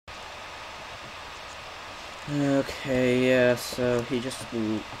Okay, yeah, so he just...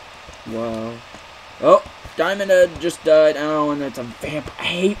 Wow. Oh! Diamond Head just died. Oh, and it's a vamp. I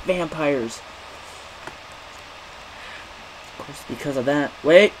hate vampires. Of course, because of that.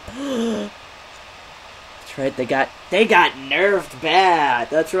 Wait! That's right, they got nerfed bad.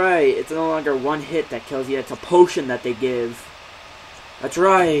 That's right, it's no longer one hit that kills you, it's a potion that they give. That's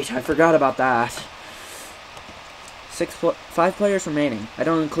right, I forgot about that. 5 players remaining. I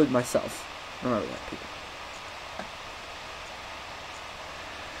don't include myself. Remember that, people.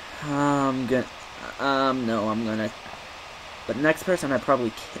 I'm gonna... But next person I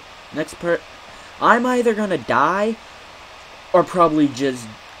probably... I'm either gonna die, or probably just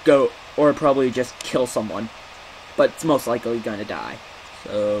kill someone. But it's most likely gonna die.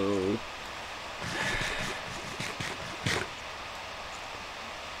 So...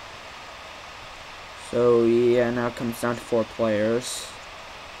 So, yeah, now it comes down to 4 players.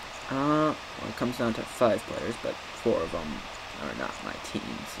 Well, it comes down to 5 players, but 4 of them are not my team,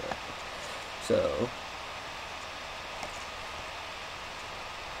 So,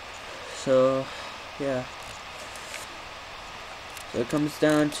 yeah. So it comes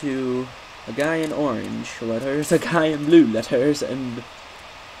down to a guy in orange letters, a guy in blue letters, and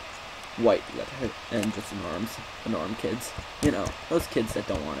white letters, and just the norm kids. You know, those kids that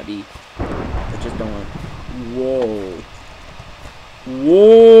don't want to be, that just don't want. Whoa.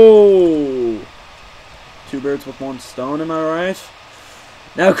 Whoa! 2 birds with 1 stone, am I right?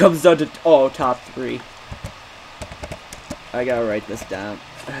 Now it comes down to, top 3. I gotta write this down.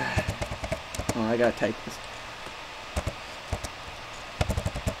 Oh, I gotta type this.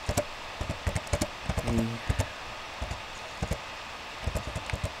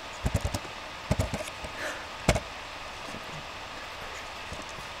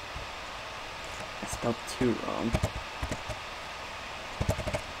 I spelled 2 wrong.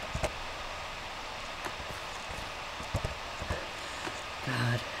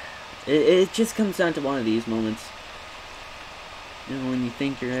 God. It just comes down to one of these moments. You know, when you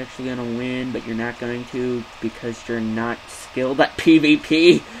think you're actually gonna win, but you're not going to because you're not skilled at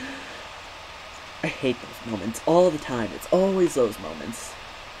PvP. I hate those moments all the time. It's always those moments.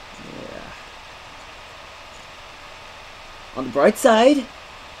 Yeah. On the bright side,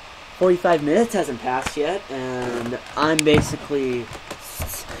 45 minutes hasn't passed yet, and I basically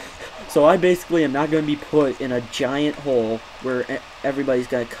am not going to be put in a giant hole where everybody's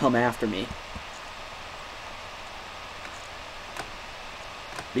going to come after me.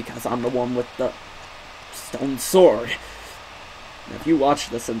 Because I'm the one with the stone sword. And if you watch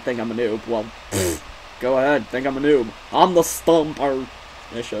this and think I'm a noob, well, go ahead, think I'm a noob. I'm the stumper.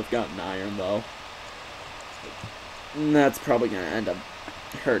 I should have gotten iron, though. And that's probably going to end up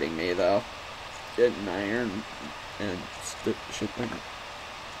hurting me, though. Getting iron and shit.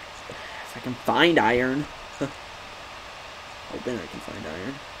 If I can find iron. Hoping I can find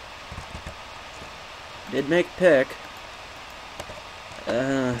iron. Did make pick.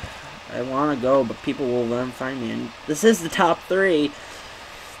 I want to go, but people will then find me. And this is the top 3.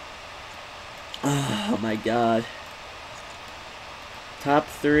 Oh my god. Top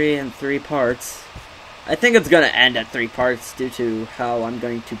 3 in 3 parts. I think it's going to end at 3 parts due to how I'm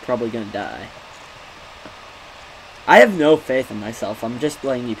probably going to die. I have no faith in myself. I'm just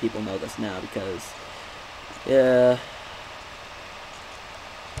letting you people know this now because... Yeah...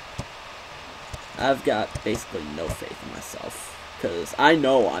 I've got basically no faith in myself. Because I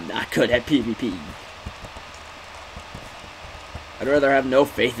know I'm not good at PvP. I'd rather have no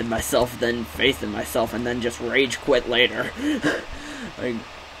faith in myself than faith in myself and then just rage quit later. Like,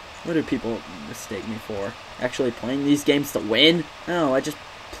 what do people mistake me for? Actually playing these games to win? No, I just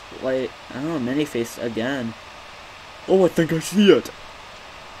play... Oh, Miniface again. Oh, I think I see it.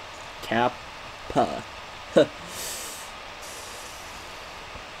 Kappa.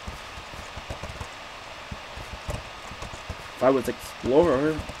 If I was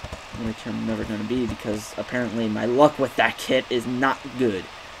Explorer, which I'm never going to be because apparently my luck with that kit is not good.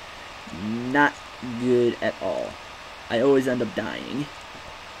 Not good at all. I always end up dying.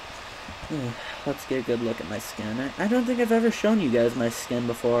 Let's get a good look at my skin. I don't think I've ever shown you guys my skin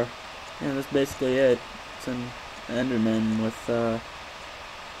before. Yeah, that's basically it. It's an Enderman with a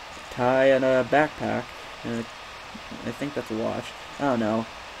tie and a backpack. And I think that's a watch. I don't know.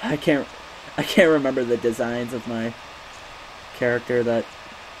 I can't remember the designs of my character that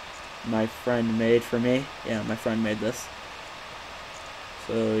my friend made for me. Yeah, my friend made this.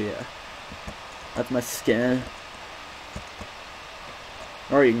 So yeah, that's my skin.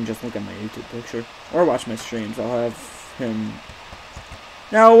 Or you can just look at my YouTube picture or watch my streams. I'll have him.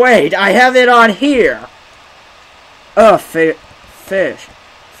 No, wait, I have it on here. Fish,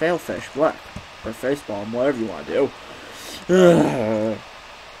 failfish. What? or facepalm, whatever you want to do. Ugh.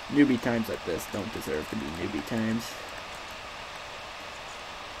 Newbie times like this don't deserve to be newbie times.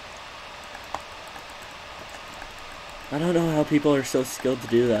 I don't know how people are so skilled to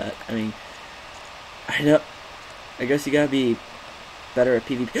do that. I mean, I guess you gotta be better at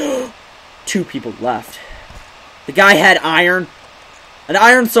PvP. 2 people left. The guy had iron. An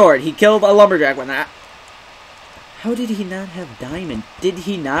iron sword. He killed a lumberjack with that. How did he not have diamond? Did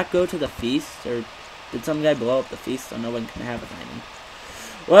he not go to the feast? Or did some guy blow up the feast so no one can have a diamond?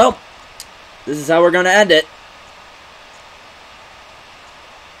 Well, this is how we're gonna end it.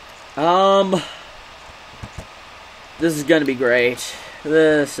 This is gonna be great.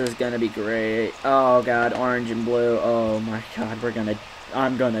 This is gonna be great. Oh god, orange and blue. Oh my god,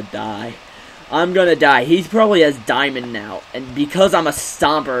 I'm gonna die. I'm gonna die. He probably has diamond now. And because I'm a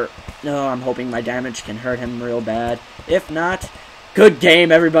stomper, no, I'm hoping my damage can hurt him real bad. If not, good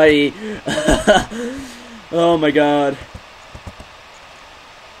game, everybody. Oh my god.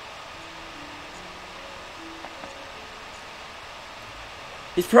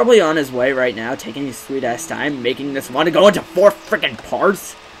 He's probably on his way right now, taking his sweet-ass time, making this one to go into 4 freaking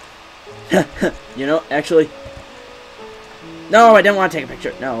parts. You know, actually... No, I didn't want to take a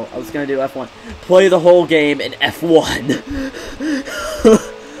picture. No, I was going to do F1. Play the whole game in F1.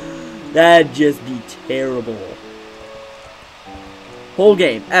 That'd just be terrible. Whole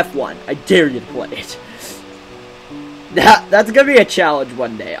game, F1. I dare you to play it. That's going to be a challenge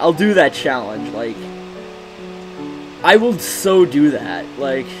one day. I'll do that challenge, like... I will so do that,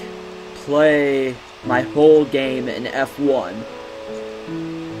 like, play my whole game in F1.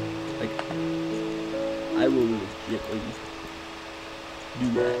 Like, I will legitimately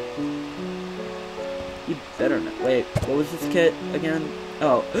do that. You better not. Wait, what was this kit again?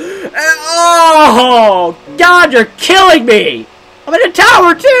 Oh. Oh! God, you're killing me! I'm in a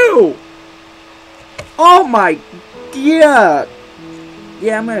tower, too! Oh my... Yeah!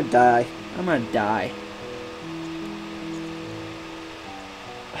 Yeah, I'm gonna die. I'm gonna die.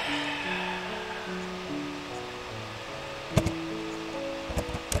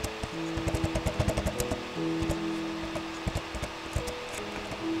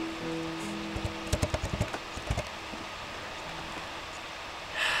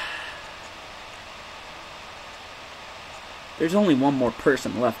 There's only one more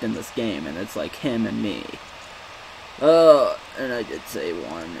person left in this game, and it's like him and me. And I did say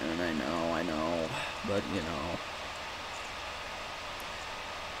one, and I know, but you know.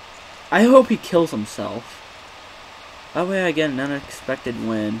 I hope he kills himself. That way I get an unexpected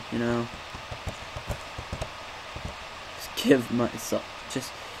win, you know. Just give myself,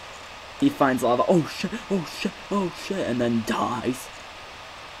 he finds lava, oh shit, oh shit, oh shit, and then dies.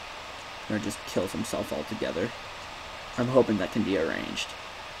 Or just kills himself altogether. I'm hoping that can be arranged.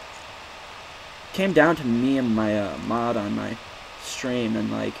 Came down to me and my mod on my stream, and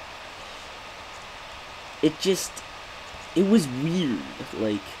like, it was weird.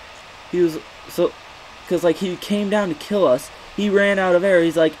 Like, he was because like he came down to kill us. He ran out of air.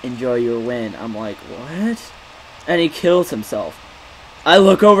 He's like, "Enjoy your win." I'm like, "What?" And he kills himself. I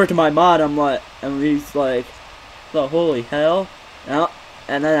look over to my mod. I'm like, and he's like, "The holy hell!"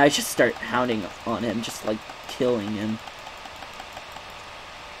 And then I just start hounding on him, just like killing him.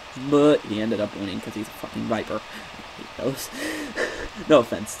 But he ended up winning because he's a fucking viper. I hate those. No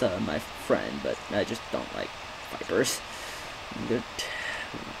offense to my friend, but I just don't like vipers.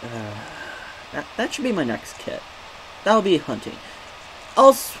 That should be my next kit. That'll be hunting.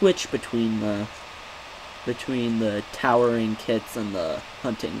 I'll switch between the towering kits and the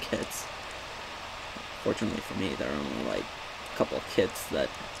hunting kits. Fortunately for me, there are only like a couple of kits that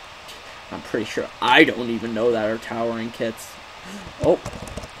I'm pretty sure I don't even know that are towering kits. Oh.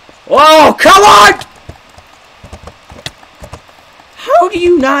 Oh, come on! How do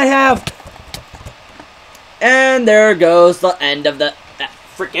you not have... And there goes the end of that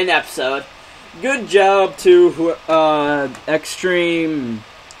freaking episode. Good job to Extreme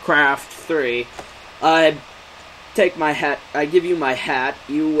Craft 3. I take my hat. I give you my hat.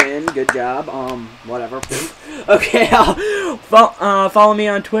 You win. Good job. Whatever. Okay. Follow me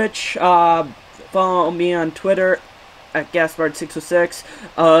on Twitch. Follow me on Twitter at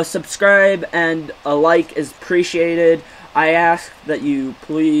Gaspard606. Subscribe and a like is appreciated. I ask that you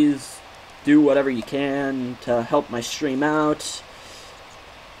please do whatever you can to help my stream out.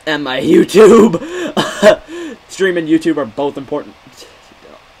 And my YouTube. Stream and YouTube are both important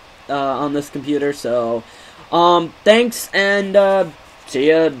on this computer, so thanks, and see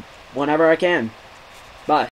ya whenever I can. Bye.